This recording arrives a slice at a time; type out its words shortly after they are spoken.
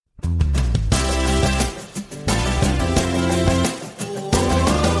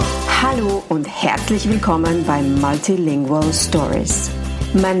und herzlich willkommen bei Multilingual Stories.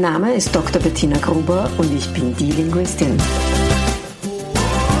 Mein Name ist Dr. Bettina Gruber und ich bin die Linguistin.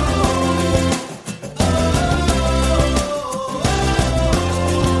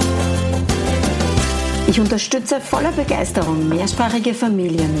 Ich unterstütze voller Begeisterung mehrsprachige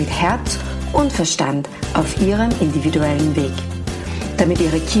Familien mit Herz und Verstand auf ihrem individuellen Weg, damit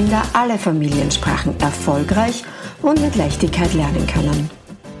ihre Kinder alle Familiensprachen erfolgreich und mit Leichtigkeit lernen können.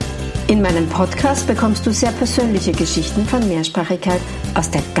 In meinem Podcast bekommst du sehr persönliche Geschichten von Mehrsprachigkeit aus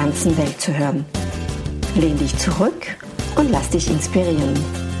der ganzen Welt zu hören. Lehn dich zurück und lass dich inspirieren.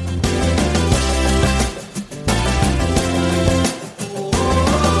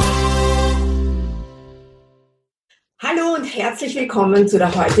 Hallo und herzlich willkommen zu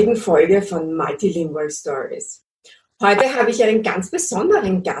der heutigen Folge von Multilingual Stories. Heute habe ich einen ganz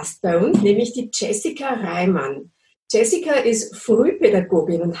besonderen Gast bei uns, nämlich die Jessica Reimann. Jessica ist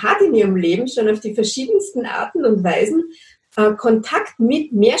Frühpädagogin und hat in ihrem Leben schon auf die verschiedensten Arten und Weisen Kontakt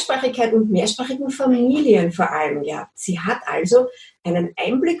mit Mehrsprachigkeit und mehrsprachigen Familien vor allem gehabt. Sie hat also einen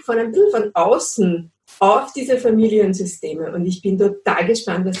Einblick von ein bisschen von außen auf diese Familiensysteme und ich bin total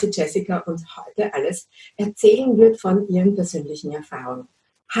gespannt, was die Jessica uns heute alles erzählen wird von ihren persönlichen Erfahrungen.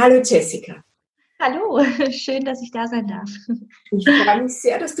 Hallo Jessica. Hallo, schön, dass ich da sein darf. Ich freue mich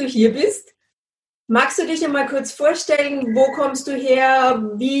sehr, dass du hier bist. Magst du dich einmal kurz vorstellen, wo kommst du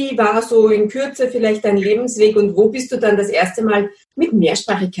her, wie war so in Kürze vielleicht dein Lebensweg und wo bist du dann das erste Mal mit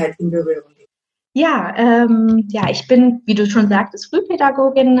Mehrsprachigkeit in Berührung gekommen? Ja, ich bin, wie du schon sagtest,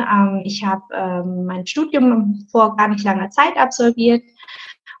 Frühpädagogin. Ich habe mein Studium vor gar nicht langer Zeit absolviert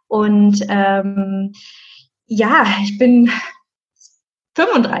und ich bin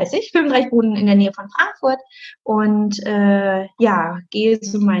 35 wohne in der Nähe von Frankfurt und gehe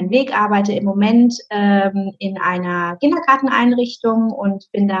so meinen Weg, arbeite im Moment in einer Kindergarteneinrichtung und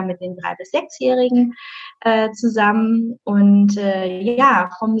bin da mit den 3- bis 6-Jährigen zusammen und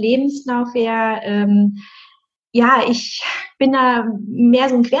vom Lebenslauf her, ich bin da mehr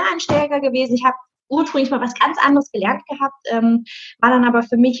so ein Quereinsteiger gewesen. Ich habe ursprünglich mal was ganz anderes gelernt gehabt, war dann aber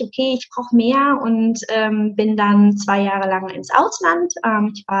für mich, okay, ich brauche mehr und bin dann 2 Jahre lang ins Ausland.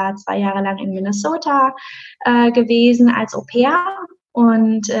 Ich war 2 Jahre lang in Minnesota gewesen als Au-pair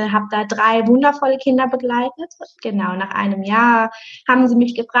und habe da 3 wundervolle Kinder begleitet. Genau, nach einem Jahr haben sie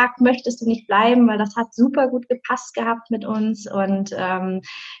mich gefragt, möchtest du nicht bleiben, weil das hat super gut gepasst gehabt mit uns und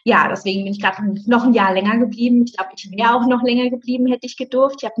deswegen bin ich gerade noch ein Jahr länger geblieben. Ich glaube, ich wäre auch noch länger geblieben, hätte ich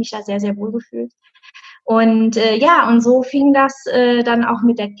gedurft. Ich habe mich da sehr, sehr wohl gefühlt. Und und so fing das dann auch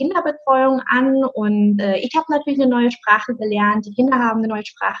mit der Kinderbetreuung an und ich habe natürlich eine neue Sprache gelernt, die Kinder haben eine neue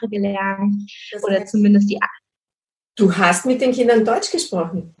Sprache gelernt oder zumindest die. Du hast mit den Kindern Deutsch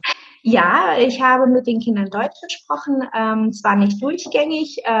gesprochen? Ja, ich habe mit den Kindern Deutsch gesprochen, zwar nicht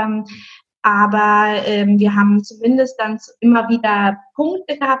durchgängig, aber wir haben zumindest dann immer wieder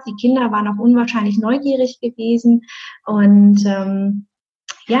Punkte gehabt. Die Kinder waren auch unwahrscheinlich neugierig gewesen und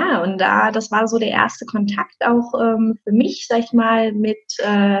das war so der erste Kontakt auch für mich, sag ich mal, mit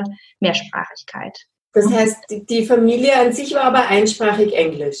Mehrsprachigkeit. Das heißt, die Familie an sich war aber einsprachig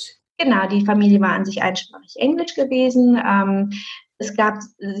Englisch? Genau, die Familie war an sich einsprachig Englisch gewesen.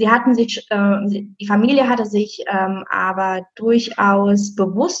 Die Familie hatte sich aber durchaus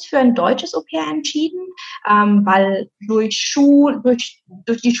bewusst für ein deutsches Au-pair entschieden, weil durch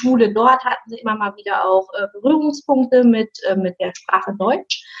die Schule dort hatten sie immer mal wieder auch Berührungspunkte mit der Sprache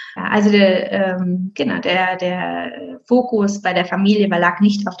Deutsch. Ja, also der Fokus bei der Familie lag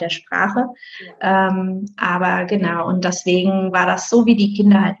nicht auf der Sprache, aber genau, und deswegen war das so, wie die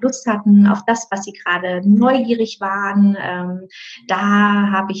Kinder halt Lust hatten auf das, was sie gerade neugierig waren. Da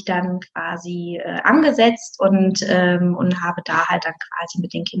habe ich dann quasi angesetzt und habe da halt dann quasi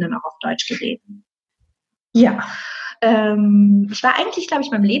mit den Kindern auch auf Deutsch geredet. Ja, ich war eigentlich, glaube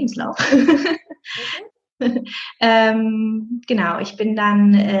ich, beim Lebenslauf. Genau, ich bin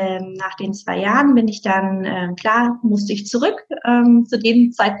dann nach den 2 Jahren musste ich zurück. Zu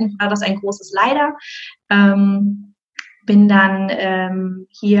dem Zeitpunkt war das ein großes Leider. Bin dann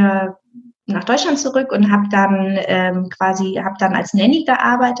hier nach Deutschland zurück und habe dann als Nanny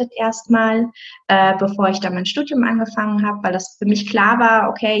gearbeitet erstmal, bevor ich dann mein Studium angefangen habe, weil das für mich klar war,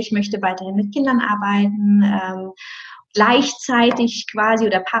 okay, ich möchte weiterhin mit Kindern arbeiten. Gleichzeitig quasi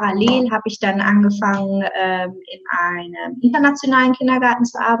oder parallel habe ich dann angefangen, in einem internationalen Kindergarten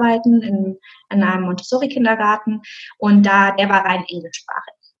zu arbeiten, in einem Montessori-Kindergarten und der war rein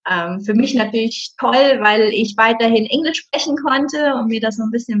englischsprachig. Für mich natürlich toll, weil ich weiterhin Englisch sprechen konnte und mir das so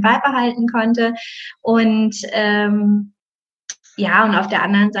ein bisschen beibehalten konnte und Ja, und auf der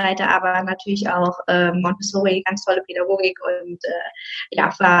anderen Seite aber natürlich auch Montessori, ganz tolle Pädagogik und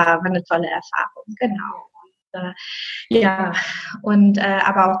ja, war eine tolle Erfahrung, genau. Ja, und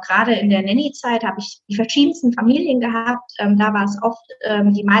aber auch gerade in der Nanny-Zeit habe ich die verschiedensten Familien gehabt. Da war es oft,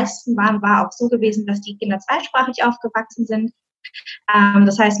 die meisten war auch so gewesen, dass die Kinder zweisprachig aufgewachsen sind.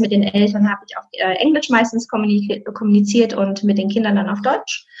 Das heißt, mit den Eltern habe ich auf Englisch meistens kommuniziert und mit den Kindern dann auf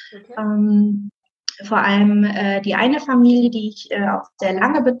Deutsch. Okay. Vor allem die eine Familie, die ich auch sehr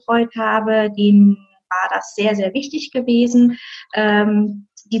lange betreut habe, denen war das sehr, sehr wichtig gewesen,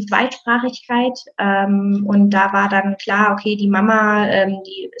 die Zweisprachigkeit. Und da war dann klar, okay, die Mama,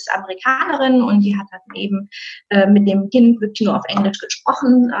 die ist Amerikanerin und die hat dann eben mit dem Kind wirklich nur auf Englisch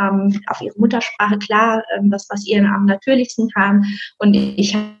gesprochen, auf ihre Muttersprache, klar, das, was ihr am natürlichsten kam. Und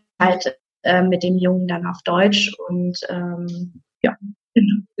ich halt mit dem Jungen dann auf Deutsch und ja.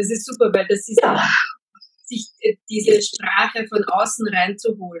 Das ist super, weil das ist sich diese Sprache von außen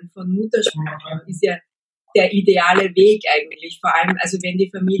reinzuholen, von Muttersprache, ist ja der ideale Weg eigentlich. Vor allem, also wenn die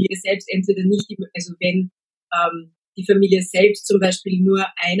Familie selbst entweder nicht, also wenn die Familie selbst zum Beispiel nur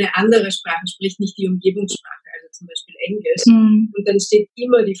eine andere Sprache spricht, nicht die Umgebungssprache, also zum Beispiel Englisch. Und dann steht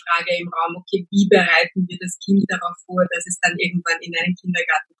immer die Frage im Raum, okay, wie bereiten wir das Kind darauf vor, dass es dann irgendwann in einen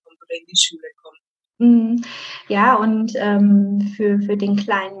Kindergarten kommt oder in die Schule kommt. Ja, und für den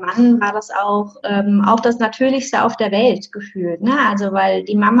kleinen Mann war das auch das Natürlichste auf der Welt gefühlt. Ne? Also weil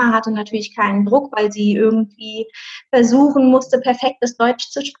die Mama hatte natürlich keinen Druck, weil sie irgendwie versuchen musste, perfektes Deutsch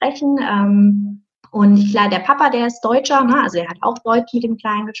zu sprechen. Und klar, der Papa, der ist Deutscher, ne? Also er hat auch Deutsch mit dem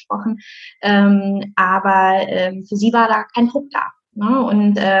Kleinen gesprochen, aber für sie war da kein Druck da. Ne?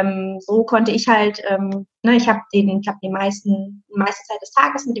 Und so konnte ich halt, ich habe die meiste Zeit des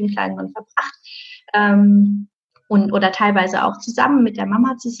Tages mit dem kleinen Mann verbracht. Oder teilweise auch zusammen mit der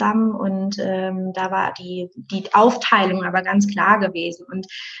Mama zusammen und da war die Aufteilung aber ganz klar gewesen und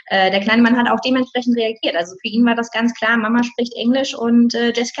der kleine Mann hat auch dementsprechend reagiert, also für ihn war das ganz klar, Mama spricht Englisch und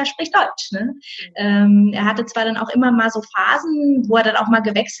Jessica spricht Deutsch, ne? Er hatte zwar dann auch immer mal so Phasen, wo er dann auch mal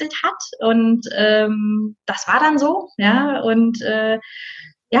gewechselt hat und das war dann so, ja, und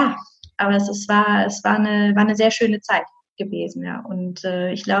ja, aber es war eine sehr schöne Zeit gewesen, ja. Und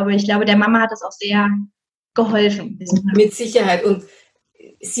ich glaube, der Mama hat es auch sehr geholfen. Mit Sicherheit. Und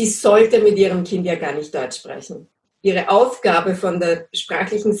sie sollte mit ihrem Kind ja gar nicht Deutsch sprechen. Ihre Aufgabe von der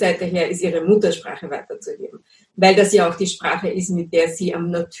sprachlichen Seite her ist, ihre Muttersprache weiterzugeben. Weil das ja auch die Sprache ist, mit der sie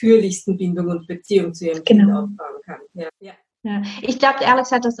am natürlichsten Bindung und Beziehung zu ihrem Kind aufbauen kann. Ja. Ja. Ja, ich glaube,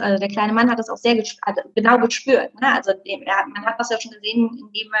 Alex hat das, also der kleine Mann hat das auch sehr genau gespürt. Ne? Also man hat das ja schon gesehen,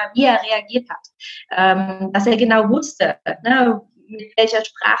 wie er reagiert hat, dass er genau wusste, ne, mit welcher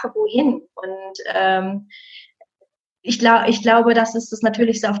Sprache wohin. Und ich glaube, das ist das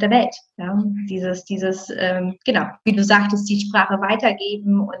Natürlichste auf der Welt. Ja? Dieses genau, wie du sagtest, die Sprache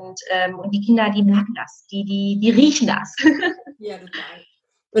weitergeben und die Kinder, die merken das, die riechen das. Ja, total.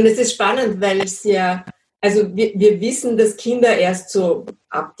 Und es ist spannend, weil es ja, also wir wissen, dass Kinder erst so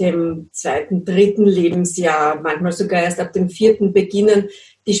ab dem 2., 3. Lebensjahr, manchmal sogar erst ab dem 4. beginnen,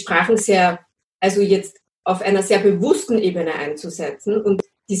 die Sprachen also jetzt auf einer sehr bewussten Ebene einzusetzen und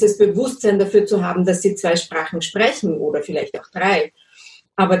dieses Bewusstsein dafür zu haben, dass sie 2 Sprachen sprechen oder vielleicht auch 3.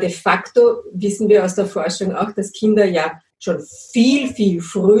 Aber de facto wissen wir aus der Forschung auch, dass Kinder ja schon viel, viel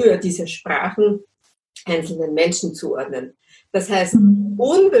früher diese Sprachen einzelnen Menschen zuordnen. Das heißt,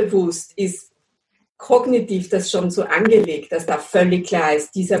 unbewusst ist kognitiv das schon so angelegt, dass da völlig klar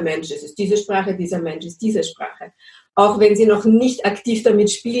ist, dieser Mensch ist diese Sprache, dieser Mensch ist diese Sprache. Auch wenn sie noch nicht aktiv damit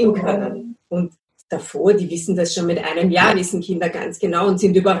spielen können. Und davor, die wissen das schon mit 1 Jahr, wissen Kinder ganz genau und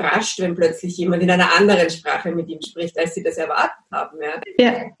sind überrascht, wenn plötzlich jemand in einer anderen Sprache mit ihm spricht, als sie das erwartet haben.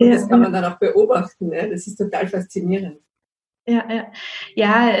 Ja. Und das kann man dann auch beobachten. Ja. Das ist total faszinierend.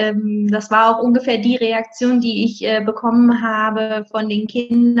 Ja, das war auch ungefähr die Reaktion, die ich bekommen habe von den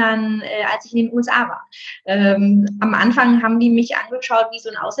Kindern, als ich in den USA war. Am Anfang haben die mich angeschaut wie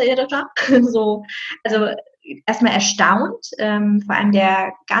so ein Außerirdischer, also erstmal erstaunt, vor allem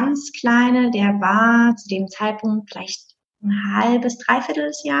der ganz Kleine, der war zu dem Zeitpunkt vielleicht ein halbes,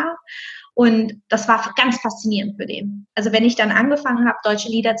 dreiviertel Jahr. Und das war ganz faszinierend für den. Also wenn ich dann angefangen habe, deutsche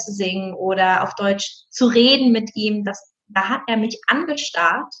Lieder zu singen oder auf Deutsch zu reden mit ihm, da hat er mich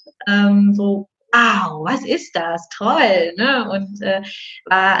angestarrt, so, wow, was ist das? Toll, ne? Und er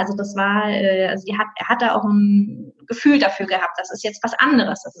hatte auch ein Gefühl dafür gehabt, das ist jetzt was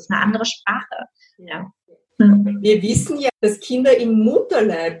anderes, das ist eine andere Sprache. Ja. Wir wissen ja, dass Kinder im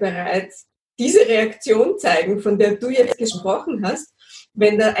Mutterleib bereits diese Reaktion zeigen, von der du jetzt gesprochen hast,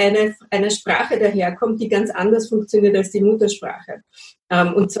 wenn da eine Sprache daherkommt, die ganz anders funktioniert als die Muttersprache.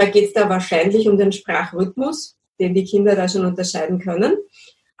 Und zwar geht es da wahrscheinlich um den Sprachrhythmus, den die Kinder da schon unterscheiden können.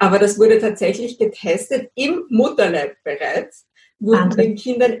 Aber das wurde tatsächlich getestet im Mutterleib bereits. Wurden den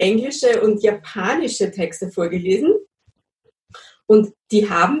Kindern englische und japanische Texte vorgelesen. Und die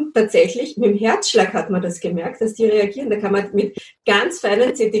haben tatsächlich, mit dem Herzschlag hat man das gemerkt, dass die reagieren. Da kann man mit ganz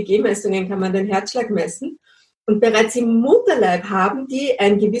feinen CTG-Messungen kann man den Herzschlag messen. Und bereits im Mutterleib haben die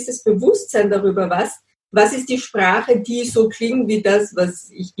ein gewisses Bewusstsein darüber, was ist die Sprache, die so klingt wie das, was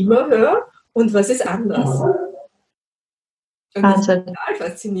ich immer höre, und was ist anders. Und das ist total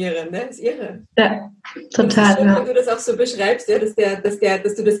faszinierend, ne? Das ist irre. Ja, total. Schön, wenn du das auch so beschreibst, ja,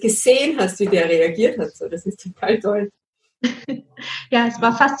 dass du das gesehen hast, wie der reagiert hat. So, das ist total toll. Ja, es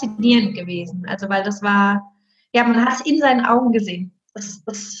war faszinierend gewesen. Also, weil das war, ja, man hat es in seinen Augen gesehen. Das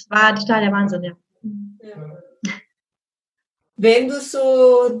war total der Wahnsinn, ja. Ja. Wenn du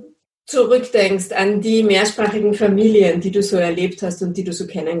so zurückdenkst an die mehrsprachigen Familien, die du so erlebt hast und die du so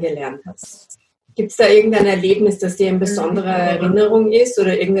kennengelernt hast, gibt es da irgendein Erlebnis, das dir in besonderer Erinnerung ist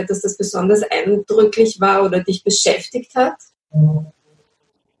oder irgendetwas, das besonders eindrücklich war oder dich beschäftigt hat?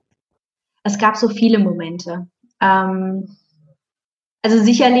 Es gab so viele Momente. Also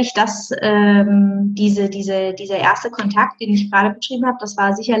sicherlich, dass dieser erste Kontakt, den ich gerade beschrieben habe, das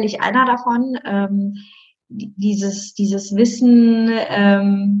war sicherlich einer davon. Dieses Wissen,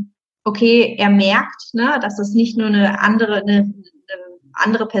 okay, er merkt, ne, dass das nicht nur eine andere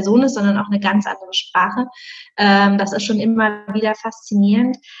Person ist, sondern auch eine ganz andere Sprache. Das ist schon immer wieder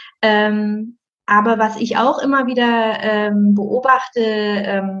faszinierend. Aber was ich auch immer wieder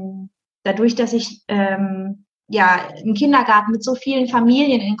beobachte, dadurch, dass ich im Kindergarten mit so vielen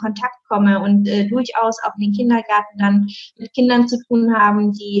Familien in Kontakt komme und durchaus auch in den Kindergarten dann mit Kindern zu tun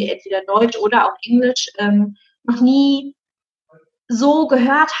haben, die entweder Deutsch oder auch Englisch noch nie so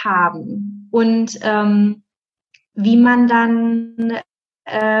gehört haben. Und wie man dann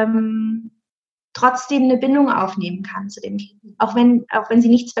trotzdem eine Bindung aufnehmen kann zu dem Kind, auch wenn sie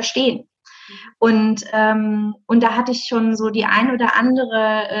nichts verstehen. Und da hatte ich schon so die ein oder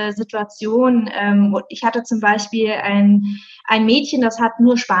andere Situation. Ich hatte zum Beispiel ein Mädchen, das hat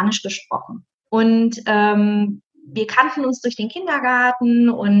nur Spanisch gesprochen. Und wir kannten uns durch den Kindergarten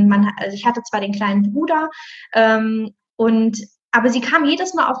und also ich hatte zwar den kleinen Bruder, aber sie kam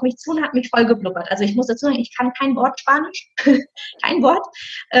jedes Mal auf mich zu und hat mich voll geblubbert. Also ich muss dazu sagen, ich kann kein Wort Spanisch, kein Wort.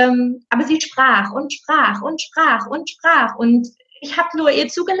 Aber sie sprach und sprach und sprach und sprach und ich habe nur ihr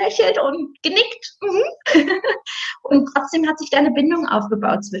zugelächelt und genickt. Und trotzdem hat sich da eine Bindung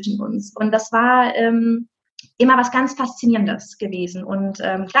aufgebaut zwischen uns. Und das war immer was ganz Faszinierendes gewesen. Und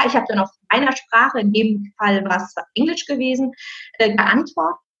klar, ich habe dann auf meiner Sprache, in dem Fall war es Englisch gewesen,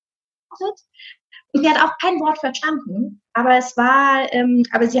 geantwortet. Und sie hat auch kein Wort verstanden, aber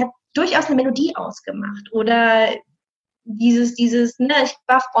aber sie hat durchaus eine Melodie ausgemacht oder dieses, ne, ich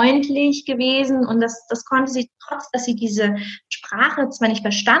war freundlich gewesen und das konnte sie, trotz dass sie diese Sprache zwar nicht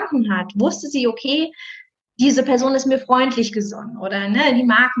verstanden hat, wusste sie, okay, diese Person ist mir freundlich gesonnen oder ne, die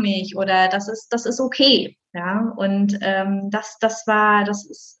mag mich oder das ist okay, ja, und das ist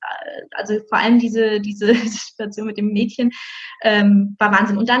also vor allem diese Situation mit dem Mädchen war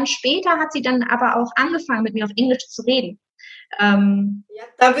Wahnsinn. Und dann später hat sie dann aber auch angefangen, mit mir auf Englisch zu reden. Ja,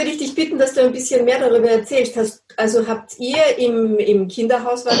 da würde ich dich bitten, dass du ein bisschen mehr darüber erzählst. Also habt ihr im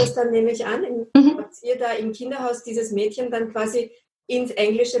Kinderhaus, war das dann, nehme ich an, habt ihr da im Kinderhaus dieses Mädchen dann quasi ins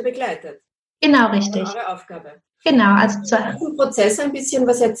Englische begleitet? Genau, richtig. Eure Aufgabe. Genau, also zum Prozess ein bisschen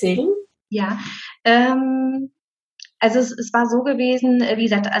was erzählen? Ja, also es war so gewesen, wie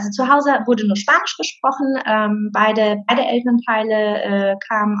gesagt, also zu Hause wurde nur Spanisch gesprochen. Beide Elternteile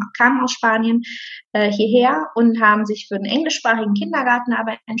kamen aus Spanien hierher und haben sich für einen englischsprachigen Kindergarten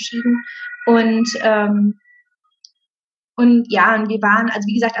aber entschieden. Und ja, und wir waren, also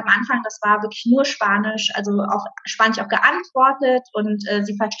wie gesagt, am Anfang, das war wirklich nur Spanisch, also auch Spanisch auch geantwortet und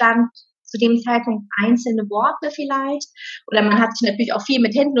sie verstand zu dem Zeitpunkt einzelne Worte vielleicht. Oder man hat sich natürlich auch viel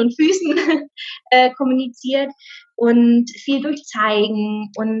mit Händen und Füßen kommuniziert und viel durch Zeigen.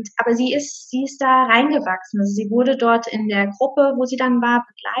 Aber sie ist da reingewachsen. Also sie wurde dort in der Gruppe, wo sie dann war,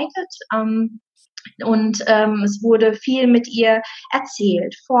 begleitet. Es wurde viel mit ihr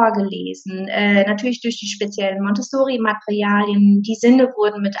erzählt, vorgelesen, natürlich durch die speziellen Montessori-Materialien, die Sinne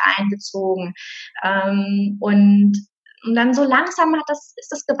wurden mit einbezogen. Und dann so langsam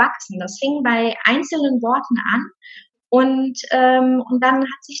ist das gewachsen. Das fing bei einzelnen Worten an und dann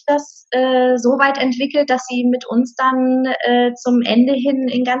hat sich das so weit entwickelt, dass sie mit uns dann zum Ende hin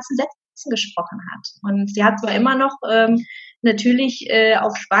in ganzen Sätzen gesprochen hat. Und sie hat zwar immer noch natürlich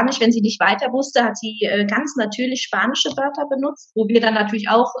auf Spanisch, wenn sie nicht weiter wusste, hat sie ganz natürlich spanische Wörter benutzt, wo wir dann natürlich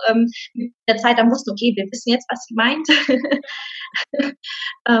auch mit der Zeit dann wussten, okay, wir wissen jetzt, was sie meint.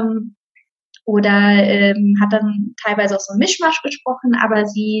 oder hat dann teilweise auch so ein Mischmasch gesprochen, aber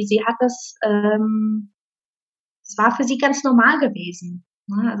sie hat das, es war für sie ganz normal gewesen.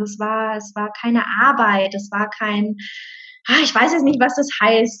 Ne? Also es war keine Arbeit, es war kein, ich weiß jetzt nicht, was das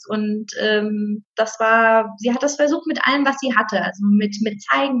heißt. Und sie hat das versucht mit allem, was sie hatte, also mit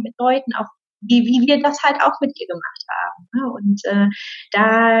Zeigen, mit Leuten, auch wie wir das halt auch mit ihr gemacht haben. Ne? Und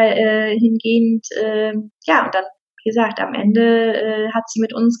hingehend, und dann, wie gesagt, am Ende hat sie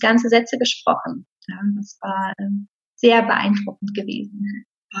mit uns ganze Sätze gesprochen. Ja, das war sehr beeindruckend gewesen.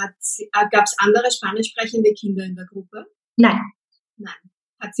 Gab es andere spanisch sprechende Kinder in der Gruppe? Nein.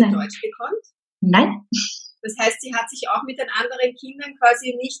 Hat sie Deutsch gekonnt? Nein. Das heißt, sie hat sich auch mit den anderen Kindern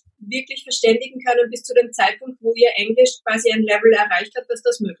quasi nicht wirklich verständigen können bis zu dem Zeitpunkt, wo ihr Englisch quasi ein Level erreicht hat, dass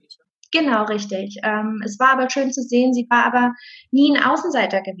das möglich war. Genau, richtig. Es war aber schön zu sehen, sie war aber nie ein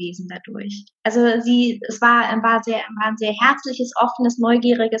Außenseiter gewesen dadurch. Also es war ein sehr herzliches, offenes,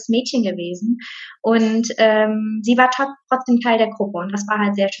 neugieriges Mädchen gewesen. Und sie war trotzdem Teil der Gruppe. Und das war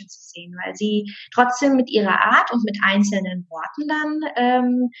halt sehr schön zu sehen, weil sie trotzdem mit ihrer Art und mit einzelnen Worten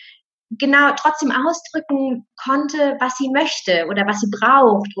dann genau trotzdem ausdrücken konnte, was sie möchte oder was sie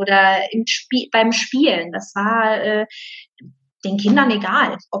braucht oder beim Spielen. Das war den Kindern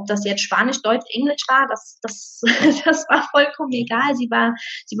egal, ob das jetzt Spanisch, Deutsch, Englisch war, das war vollkommen egal. Sie war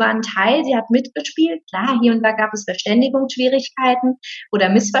ein Teil, sie hat mitgespielt. Klar, hier und da gab es Verständigungsschwierigkeiten oder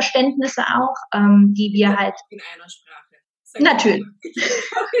Missverständnisse auch, die wir halt in einer Sprache. Natürlich.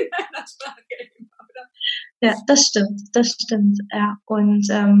 Auch in einer Sprache, oder? Ja, das stimmt. Ja, und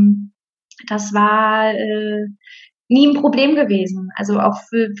das war nie ein Problem gewesen. Also auch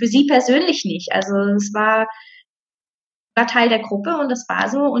für sie persönlich nicht. Also es war Teil der Gruppe und das war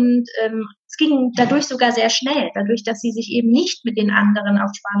so und es ging dadurch sogar sehr schnell, dadurch, dass sie sich eben nicht mit den anderen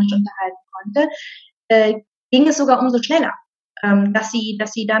auf Spanisch unterhalten konnte, ging es sogar umso schneller, dass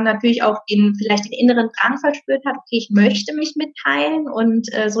sie dann natürlich auch vielleicht den inneren Drang verspürt hat, okay, ich möchte mich mitteilen und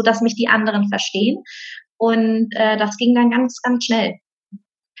so, dass mich die anderen verstehen und das ging dann ganz, ganz schnell.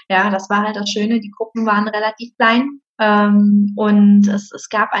 Ja, das war halt das Schöne, die Gruppen waren relativ klein und es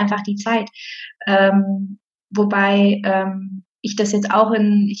gab einfach die Zeit. Wobei ich das jetzt auch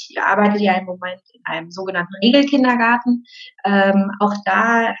ich arbeite ja im Moment in einem sogenannten Regelkindergarten. Auch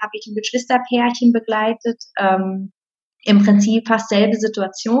da habe ich ein Geschwisterpärchen begleitet. Im Prinzip fast selbe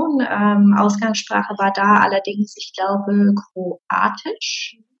Situation. Ausgangssprache war da allerdings, ich glaube,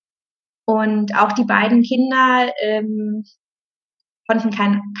 Kroatisch. Und auch die beiden Kinder konnten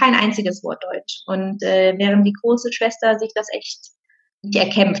kein einziges Wort Deutsch. Und während die große Schwester sich das echt nicht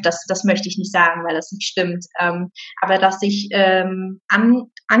erkämpft, das möchte ich nicht sagen, weil das nicht stimmt, aber dass sich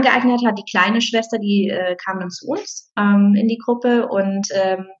angeeignet hat, die kleine Schwester, die kam dann zu uns in die Gruppe und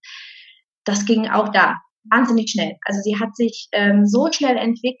das ging auch da wahnsinnig schnell. Also sie hat sich so schnell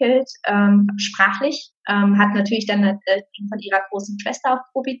entwickelt, sprachlich, hat natürlich dann von ihrer großen Schwester auch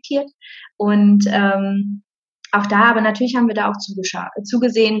profitiert und auch da, aber natürlich haben wir da auch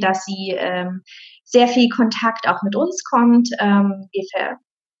zugesehen, dass sie sehr viel Kontakt auch mit uns kommt,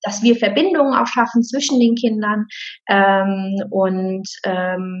 dass wir Verbindungen auch schaffen zwischen den Kindern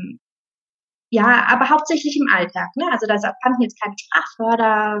aber hauptsächlich im Alltag. Ne? Also da fanden jetzt keine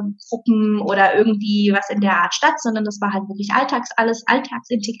Sprachfördergruppen oder irgendwie was in der Art statt, sondern das war halt wirklich alles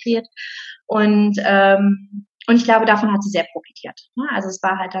alltagsintegriert und ich glaube, davon hat sie sehr profitiert. Ne? Also es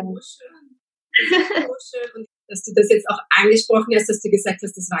war halt dann so schön. Und dass du das jetzt auch angesprochen hast, dass du gesagt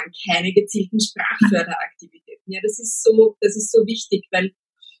hast, das waren keine gezielten Sprachförderaktivitäten. Ja, das ist so wichtig, weil,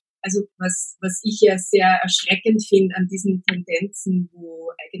 also was ich ja sehr erschreckend finde an diesen Tendenzen,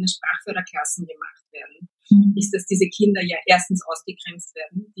 wo eigene Sprachförderklassen gemacht werden, ist, dass diese Kinder ja erstens ausgegrenzt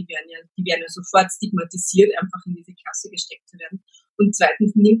werden. Die werden ja sofort stigmatisiert, einfach in diese Klasse gesteckt zu werden. Und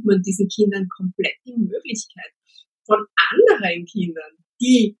zweitens nimmt man diesen Kindern komplett die Möglichkeit von anderen Kindern,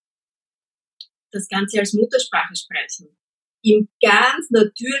 die das Ganze als Muttersprache sprechen, im ganz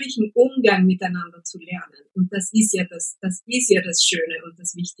natürlichen Umgang miteinander zu lernen. Und das ist ja das Schöne und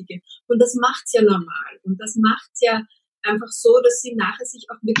das Wichtige. Und das macht's ja normal. Und das macht's ja einfach so, dass sie nachher sich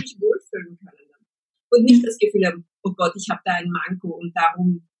auch wirklich wohlfühlen können. Und nicht das Gefühl haben, oh Gott, ich habe da ein Manko und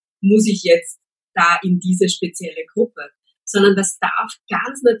darum muss ich jetzt da in diese spezielle Gruppe. Sondern das darf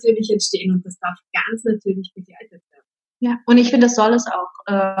ganz natürlich entstehen und das darf ganz natürlich begleitet werden. Ja, und ich finde, das soll es auch.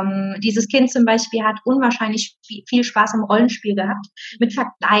 Dieses Kind zum Beispiel hat unwahrscheinlich viel Spaß am Rollenspiel gehabt, mit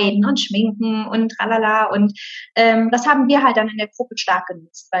Verkleiden und Schminken und tralala. Und das haben wir halt dann in der Gruppe stark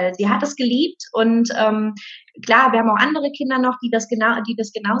genutzt, weil sie hat es geliebt. Und klar, wir haben auch andere Kinder noch, die das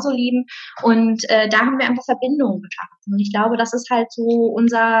genauso lieben. Und da haben wir einfach Verbindungen geschaffen. Und ich glaube, das ist halt so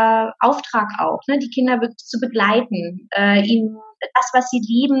unser Auftrag auch, ne? Die Kinder wirklich zu begleiten, ihnen das, was sie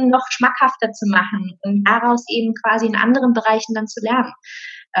lieben, noch schmackhafter zu machen und daraus eben quasi in anderen Bereichen dann zu lernen.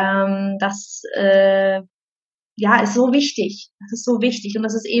 Das ist so wichtig. Das ist so wichtig. Und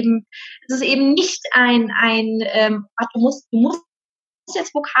es ist eben nicht du musst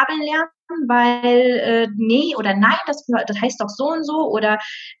jetzt Vokabeln lernen, weil nee oder nein, das heißt doch so und so. Oder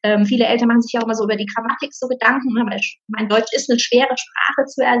viele Eltern machen sich ja auch immer so über die Grammatik so Gedanken, ne, weil mein Deutsch ist eine schwere Sprache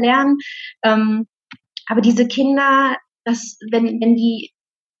zu erlernen. Aber diese Kinder, wenn die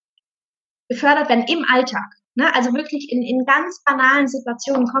gefördert werden im Alltag, ne, also wirklich in ganz banalen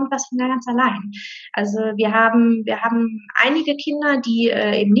Situationen kommt das von ganz allein. Also wir haben einige Kinder, die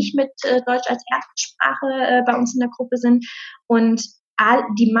eben nicht mit Deutsch als Erstsprache bei uns in der Gruppe sind, und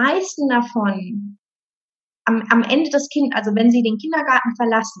die meisten davon am Ende also wenn sie den Kindergarten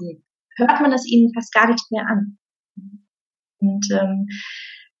verlassen, hört man es ihnen fast gar nicht mehr an. Und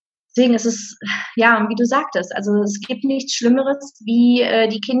deswegen ist es, ja, wie du sagtest, also es gibt nichts Schlimmeres, wie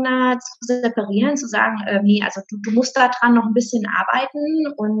die Kinder zu separieren, zu sagen, nee, also du musst da dran noch ein bisschen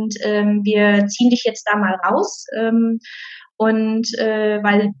arbeiten und wir ziehen dich jetzt da mal raus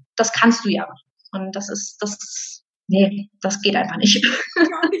weil das kannst du ja machen. Und nee, das geht einfach nicht.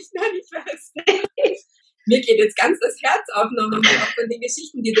 Gar nicht, nein, ich weiß. Mir geht jetzt ganz das Herz auf, nochmal auch von den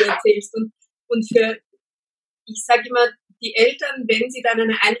Geschichten, die du erzählst. Und ich sage immer, die Eltern, wenn sie dann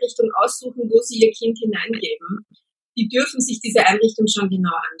eine Einrichtung aussuchen, wo sie ihr Kind hineingeben, die dürfen sich diese Einrichtung schon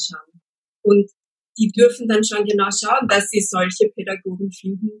genau anschauen. Und die dürfen dann schon genau schauen, dass sie solche Pädagogen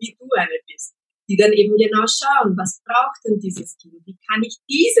finden, wie du eine bist. Die dann eben genau schauen, was braucht denn dieses Kind? Wie kann ich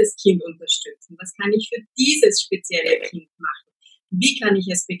dieses Kind unterstützen? Was kann ich für dieses spezielle Kind machen? Wie kann ich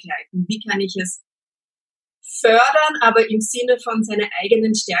es begleiten? Wie kann ich es fördern, aber im Sinne von seine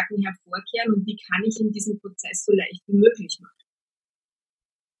eigenen Stärken hervorkehren, und wie kann ich in diesem Prozess so leicht wie möglich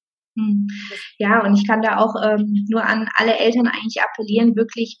machen? Ja, und ich kann da auch nur an alle Eltern eigentlich appellieren,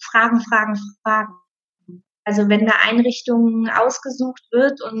 wirklich fragen. Also wenn da Einrichtungen ausgesucht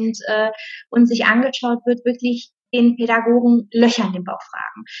wird und sich angeschaut wird, wirklich den Pädagogen Löcher in den Bauch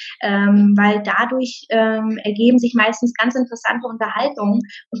fragen, weil dadurch ergeben sich meistens ganz interessante Unterhaltungen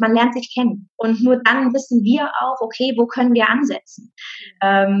und man lernt sich kennen. Und nur dann wissen wir auch, okay, wo können wir ansetzen?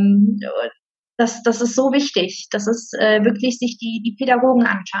 Das ist so wichtig. Das ist wirklich sich die Pädagogen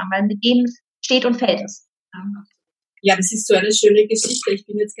anschauen, weil mit denen steht und fällt es. Ja, das ist so eine schöne Geschichte. Ich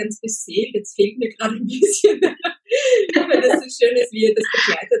bin jetzt ganz beseelt. Jetzt fehlt mir gerade ein bisschen, weil das so schön ist, wie ihr das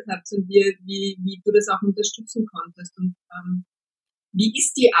begleitet habt und wie du das auch unterstützen konntest. Und wie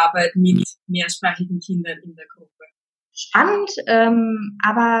ist die Arbeit mit mehrsprachigen Kindern in der Gruppe? Spannend,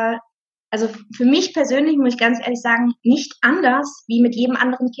 aber also für mich persönlich muss ich ganz ehrlich sagen, nicht anders wie mit jedem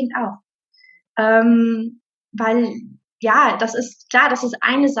anderen Kind auch. Weil, ja, das ist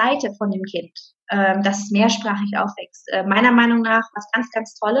eine Seite von dem Kind, das mehrsprachig aufwächst. Meiner Meinung nach was ganz,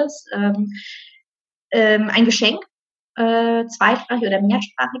 ganz Tolles, ein Geschenk, zweisprachig oder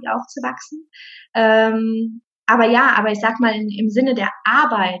mehrsprachig aufzuwachsen. Aber ich sag mal, im Sinne der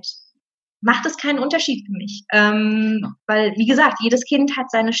Arbeit macht es keinen Unterschied für mich. Weil, wie gesagt, jedes Kind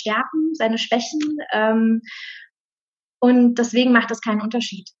hat seine Stärken, seine Schwächen, und deswegen macht es keinen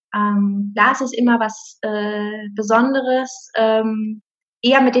Unterschied. Da ist es immer was Besonderes,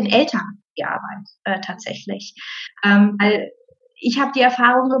 eher mit den Eltern die Arbeit tatsächlich. Weil ich habe die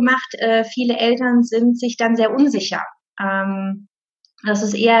Erfahrung gemacht, viele Eltern sind sich dann sehr unsicher. Das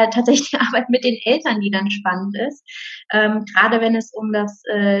ist eher tatsächlich die Arbeit mit den Eltern, die dann spannend ist. Gerade wenn es um das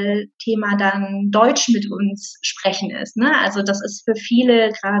Thema dann Deutsch mit uns sprechen ist. Ne? Also das ist für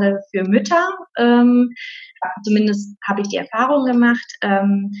viele, gerade für Mütter, zumindest habe ich die Erfahrung gemacht,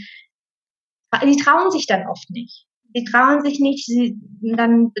 die trauen sich dann oft nicht. Sie trauen sich nicht, also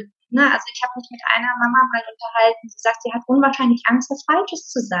ich habe mich mit einer Mama mal unterhalten, sie sagt, sie hat unwahrscheinlich Angst, was Falsches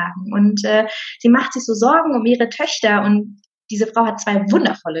zu sagen. Und sie macht sich so Sorgen um ihre Töchter, und diese Frau hat 2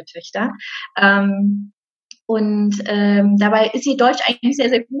 wundervolle Töchter. Dabei ist ihr Deutsch eigentlich sehr,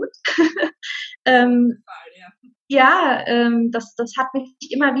 sehr gut. Das hat mich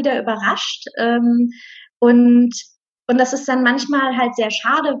immer wieder überrascht. Und das ist dann manchmal halt sehr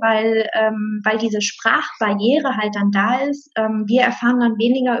schade, weil diese Sprachbarriere halt dann da ist. Wir erfahren dann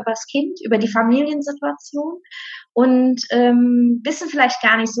weniger über das Kind, über die Familiensituation und wissen vielleicht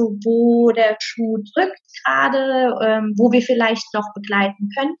gar nicht so, wo der Schuh drückt gerade, wo wir vielleicht noch begleiten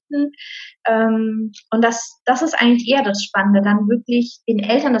könnten. Und das ist eigentlich eher das Spannende, dann wirklich den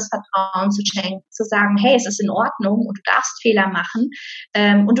Eltern das Vertrauen zu schenken, zu sagen, hey, es ist in Ordnung und du darfst Fehler machen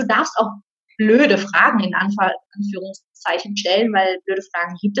und du darfst auch blöde Fragen in Anführungszeichen stellen, weil blöde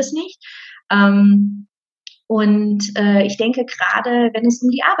Fragen gibt es nicht. Ich denke, gerade wenn es um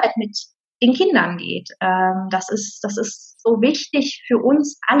die Arbeit mit den Kindern geht, das ist so wichtig für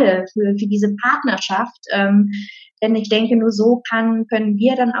uns alle, für diese Partnerschaft. Denn ich denke, nur so können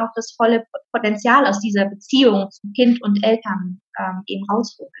wir dann auch das volle Potenzial aus dieser Beziehung zu Kind und Eltern eben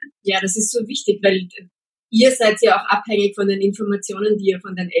rausholen. Ja, das ist so wichtig, weil ihr seid ja auch abhängig von den Informationen, die ihr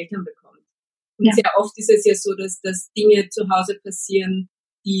von den Eltern bekommt. Und sehr oft ist es ja so, dass Dinge zu Hause passieren,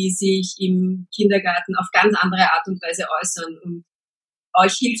 die sich im Kindergarten auf ganz andere Art und Weise äußern. Und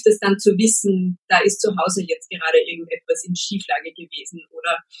euch hilft es dann zu wissen, da ist zu Hause jetzt gerade irgendetwas in Schieflage gewesen.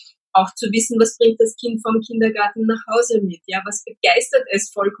 Oder auch zu wissen, was bringt das Kind vom Kindergarten nach Hause mit? Ja, was begeistert es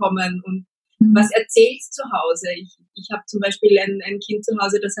vollkommen und was erzählt es zu Hause? Ich habe zum Beispiel ein Kind zu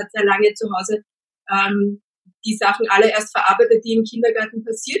Hause, das hat sehr lange zu Hause die Sachen alle erst verarbeitet, die im Kindergarten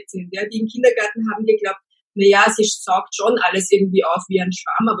passiert sind. Ja, die im Kindergarten haben geglaubt, sie saugt schon alles irgendwie auf wie ein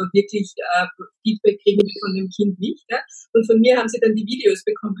Schwamm, aber wirklich Feedback kriegen wir von dem Kind nicht. Ja? Und von mir haben sie dann die Videos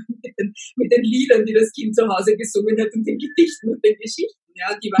bekommen mit den Liedern, die das Kind zu Hause gesungen hat und den Gedichten und den Geschichten.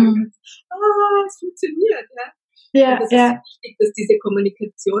 Ja, die waren ganz, es funktioniert. Ja, ja, und das ist so wichtig, dass diese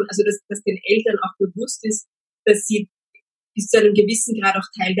Kommunikation, also dass den Eltern auch bewusst ist, dass sie bis zu einem gewissen Grad auch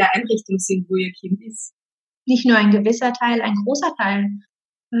Teil der Einrichtung sind, wo ihr Kind ist. Nicht nur ein gewisser Teil, ein großer Teil.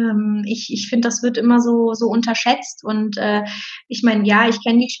 Ich finde, das wird immer so unterschätzt und ich meine, ja, ich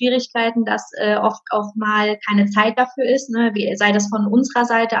kenne die Schwierigkeiten, dass oft auch mal keine Zeit dafür ist, ne? Sei das von unserer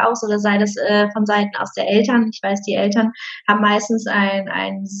Seite aus oder sei das von Seiten aus der Eltern. Ich weiß, die Eltern haben meistens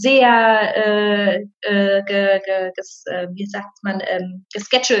ein sehr wie sagt man,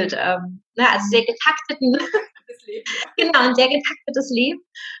 gescheduled, ne? Also sehr getakteten Leben. Genau, ein sehr getaktetes Leben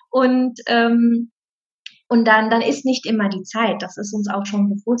und dann ist nicht immer die Zeit, das ist uns auch schon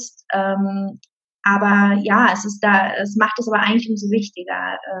bewusst. Aber ja, es macht es aber eigentlich umso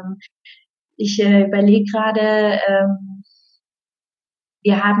wichtiger. Ich überlege gerade,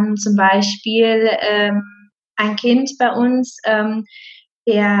 wir haben zum Beispiel ein Kind bei uns,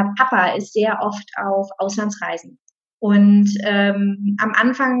 der Papa ist sehr oft auf Auslandsreisen. Und am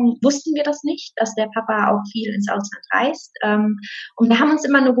Anfang wussten wir das nicht, dass der Papa auch viel ins Ausland reist. Und wir haben uns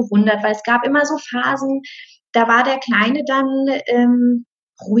immer nur gewundert, weil es gab immer so Phasen, da war der Kleine dann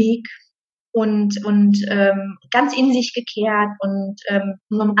ruhig und ganz in sich gekehrt. Und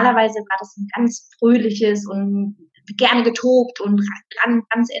normalerweise war das ein ganz fröhliches und gerne getobt und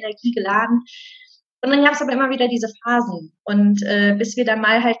ganz energiegeladen. Und dann gab es aber immer wieder diese Phasen. Und bis wir dann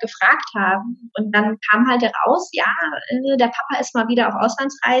mal halt gefragt haben und dann kam halt heraus, ja, der Papa ist mal wieder auf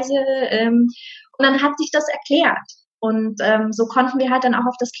Auslandsreise und dann hat sich das erklärt. Und so konnten wir halt dann auch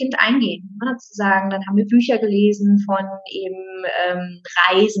auf das Kind eingehen, ne, zu sagen, dann haben wir Bücher gelesen von eben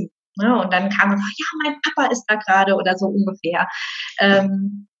Reisen. Ne, und dann kam man, ja, mein Papa ist da gerade oder so ungefähr.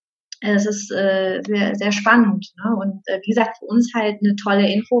 Es ist sehr, sehr spannend. Ne? Und wie gesagt, für uns halt eine tolle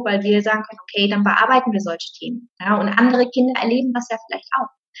Info, weil wir sagen können, okay, dann bearbeiten wir solche Themen. Ja? Und andere Kinder erleben das ja vielleicht auch.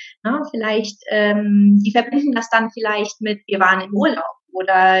 Ne? Vielleicht, die verbinden das dann vielleicht mit, wir waren im Urlaub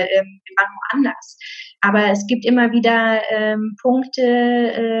oder wir waren woanders. Aber es gibt immer wieder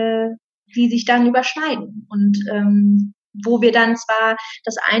Punkte, die sich dann überschneiden. Und wo wir dann zwar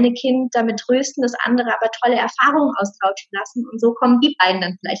das eine Kind damit trösten, das andere aber tolle Erfahrungen austauschen lassen und so kommen die beiden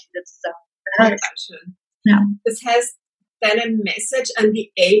dann vielleicht wieder zusammen. Ja, ganz schön. Ja. Das heißt, deine Message an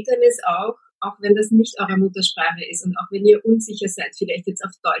die Eltern ist auch wenn das nicht eure Muttersprache ist und auch wenn ihr unsicher seid, vielleicht jetzt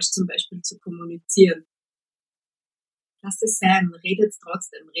auf Deutsch zum Beispiel zu kommunizieren. Lasst es sein, redet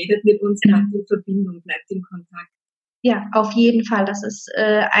trotzdem, redet mit uns, bleibt in Verbindung, bleibt in Kontakt. Ja, auf jeden Fall, das ist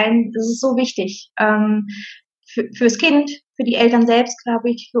so wichtig. Fürs Kind, für die Eltern selbst,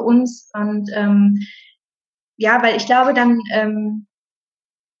 glaube ich, für uns. Und ja, weil ich glaube dann,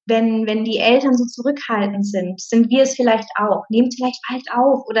 wenn die Eltern so zurückhaltend sind wir es vielleicht auch, nehmen es vielleicht falsch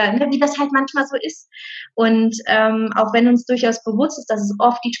auf oder ne, wie das halt manchmal so ist. Und auch wenn uns durchaus bewusst ist, dass es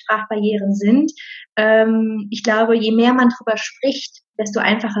oft die Sprachbarrieren sind, ich glaube, je mehr man drüber spricht, desto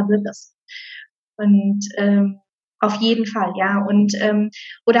einfacher wird es. Und auf jeden Fall, ja. Und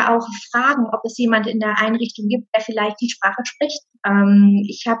oder auch fragen, ob es jemand in der Einrichtung gibt, der vielleicht die Sprache spricht.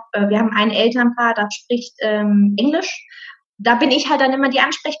 Wir haben ein Elternpaar, das spricht Englisch. Da bin ich halt dann immer die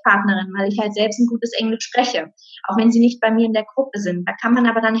Ansprechpartnerin, weil ich halt selbst ein gutes Englisch spreche, auch wenn sie nicht bei mir in der Gruppe sind. Da kann man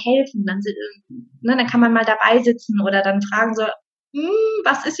aber dann helfen. Dann kann man mal dabei sitzen oder dann fragen so,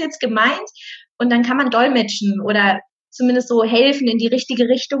 was ist jetzt gemeint? Und dann kann man dolmetschen oder zumindest so helfen, in die richtige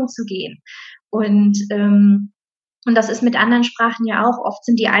Richtung zu gehen. Und das ist mit anderen Sprachen ja auch. Oft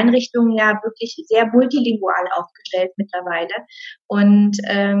sind die Einrichtungen ja wirklich sehr multilingual aufgestellt mittlerweile. Und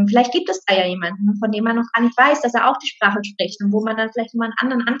vielleicht gibt es da ja jemanden, von dem man noch gar nicht weiß, dass er auch die Sprache spricht und wo man dann vielleicht immer einen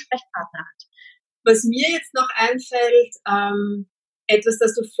anderen Ansprechpartner hat. Was mir jetzt noch einfällt, etwas,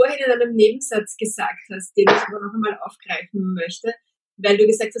 das du vorhin in einem Nebensatz gesagt hast, den ich aber noch einmal aufgreifen möchte, weil du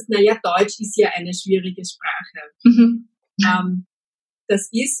gesagt hast, naja, Deutsch ist ja eine schwierige Sprache. Mhm. Das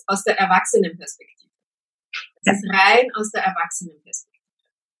ist aus der Erwachsenenperspektive. Das ist rein aus der Erwachsenenperspektive.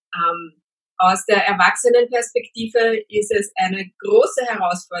 Aus der Erwachsenenperspektive ist es eine große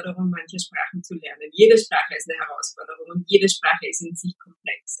Herausforderung, manche Sprachen zu lernen. Jede Sprache ist eine Herausforderung und jede Sprache ist in sich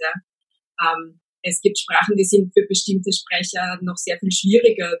komplex. Ja. Es gibt Sprachen, die sind für bestimmte Sprecher noch sehr viel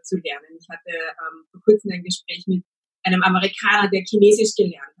schwieriger zu lernen. Ich hatte vor kurzem ein Gespräch mit einem Amerikaner, der Chinesisch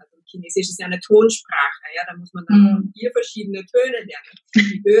gelernt hat. Und Chinesisch ist ja eine Tonsprache. Ja, da muss man dann 4 verschiedene Töne lernen.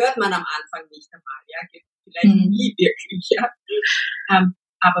 Die hört man am Anfang nicht einmal. Ja, vielleicht nie wirklich. Ja.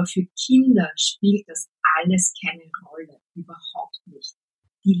 Aber für Kinder spielt das alles keine Rolle, überhaupt nicht.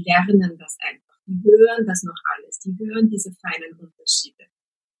 Die lernen das einfach, die hören das noch alles, die hören diese feinen Unterschiede.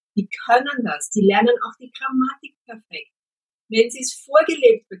 Die können das, die lernen auch die Grammatik perfekt. Wenn sie es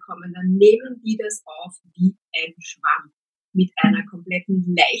vorgelebt bekommen, dann nehmen die das auf wie ein Schwamm, mit einer kompletten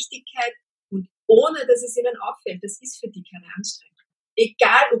Leichtigkeit und ohne, dass es ihnen auffällt. Das ist für die keine Anstrengung.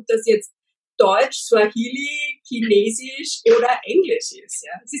 Egal, ob das jetzt Deutsch, Swahili, Chinesisch oder Englisch ist.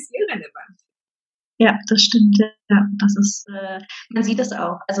 Ja, es ist irrelevant. Ja, das stimmt. Ja, das ist, man sieht es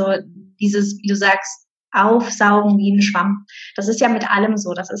auch. Also dieses, wie du sagst, Aufsaugen wie ein Schwamm. Das ist ja mit allem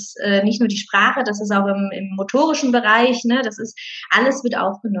so. Das ist nicht nur die Sprache, das ist auch im motorischen Bereich. Ne? Das ist alles wird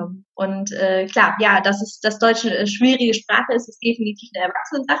aufgenommen. Und klar, ja, das Deutsche schwierige Sprache ist definitiv eine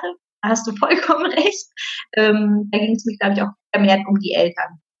Erwachsenensache. Da hast du vollkommen recht. Da ging es mir, glaube ich, auch vermehrt um die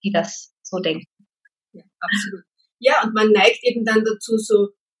Eltern, die das so denken. Ja, absolut. Ja, und man neigt eben dann dazu, so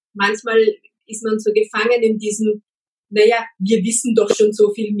manchmal ist man so gefangen in diesem, naja, wir wissen doch schon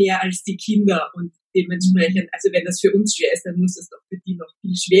so viel mehr als die Kinder und dementsprechend, also wenn das für uns schwer ist, dann muss es doch für die noch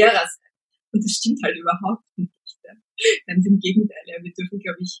viel schwerer sein. Und das stimmt halt überhaupt nicht. Ja. Ganz im Gegenteil. Ja. Wir dürfen,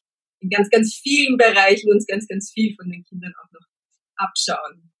 glaube ich, in ganz, ganz vielen Bereichen uns ganz, ganz viel von den Kindern auch noch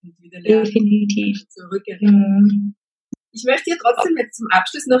abschauen und wieder lernen. Definitiv. Zurückerinnern. Ich möchte dir trotzdem jetzt zum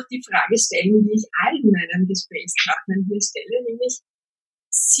Abschluss noch die Frage stellen, die ich allen meinen Gesprächspartnern hier stelle, nämlich,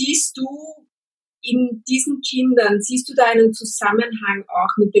 siehst du in diesen Kindern, siehst du da einen Zusammenhang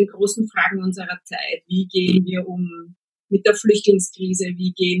auch mit den großen Fragen unserer Zeit? Wie gehen wir um mit der Flüchtlingskrise?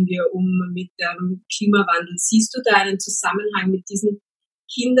 Wie gehen wir um mit dem Klimawandel? Siehst du da einen Zusammenhang mit diesen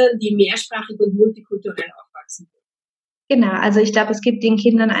Kindern, die mehrsprachig und multikulturell aufwachsen? Genau, also ich glaube, es gibt den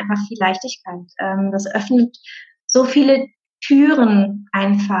Kindern einfach viel Leichtigkeit. Das öffnet so viele Türen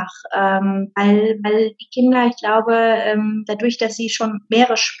einfach, weil die Kinder, ich glaube, dadurch, dass sie schon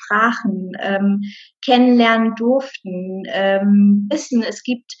mehrere Sprachen kennenlernen durften, wissen, es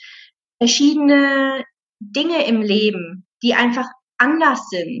gibt verschiedene Dinge im Leben, die einfach anders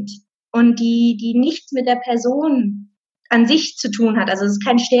sind und die nichts mit der Person an sich zu tun hat. Also es ist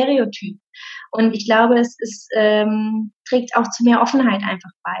kein Stereotyp. Und ich glaube, es trägt auch zu mehr Offenheit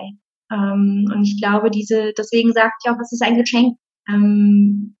einfach bei. Und ich glaube, deswegen sagt ich auch, es ist ein Geschenk.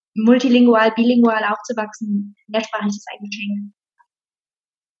 Multilingual, bilingual aufzuwachsen, mehrsprachig ist ein Geschenk.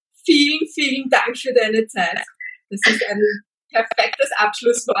 Vielen, vielen Dank für deine Zeit. Das ist ein perfektes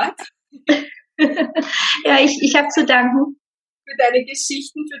Abschlusswort. Ja, ich habe zu danken. Für deine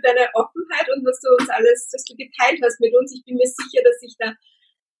Geschichten, für deine Offenheit und was du geteilt hast mit uns. Ich bin mir sicher, dass sich da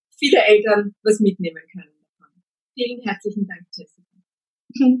viele Eltern was mitnehmen können davon. Vielen herzlichen Dank, Jessica.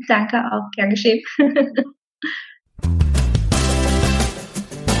 Danke auch, gern geschehen.